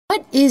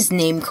What is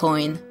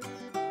Namecoin?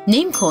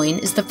 Namecoin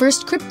is the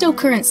first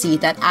cryptocurrency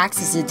that acts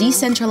as a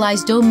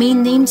decentralized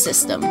domain name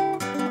system.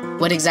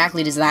 What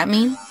exactly does that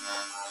mean?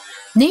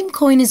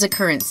 Namecoin is a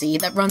currency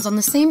that runs on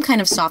the same kind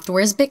of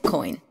software as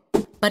Bitcoin,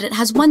 but it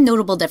has one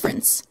notable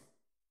difference.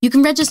 You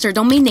can register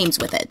domain names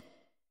with it.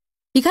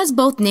 Because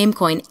both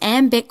Namecoin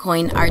and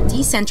Bitcoin are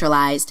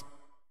decentralized,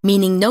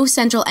 meaning no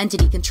central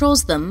entity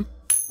controls them,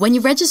 when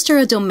you register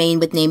a domain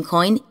with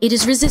Namecoin, it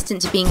is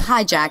resistant to being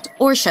hijacked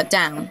or shut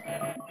down.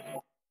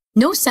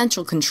 No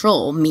central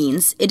control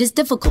means it is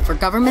difficult for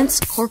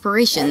governments,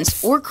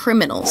 corporations, or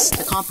criminals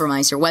to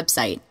compromise your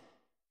website.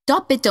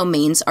 .bit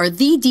domains are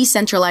the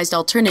decentralized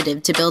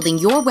alternative to building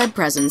your web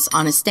presence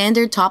on a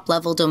standard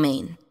top-level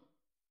domain.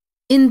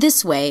 In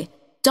this way,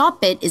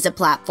 .bit is a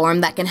platform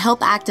that can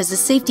help act as a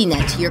safety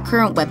net to your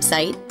current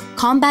website,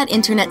 combat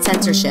internet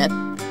censorship,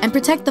 and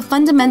protect the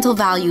fundamental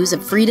values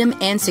of freedom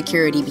and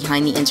security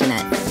behind the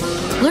internet.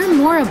 Learn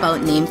more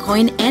about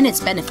Namecoin and its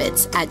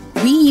benefits at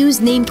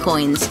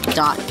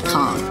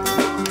weusenamecoins.com.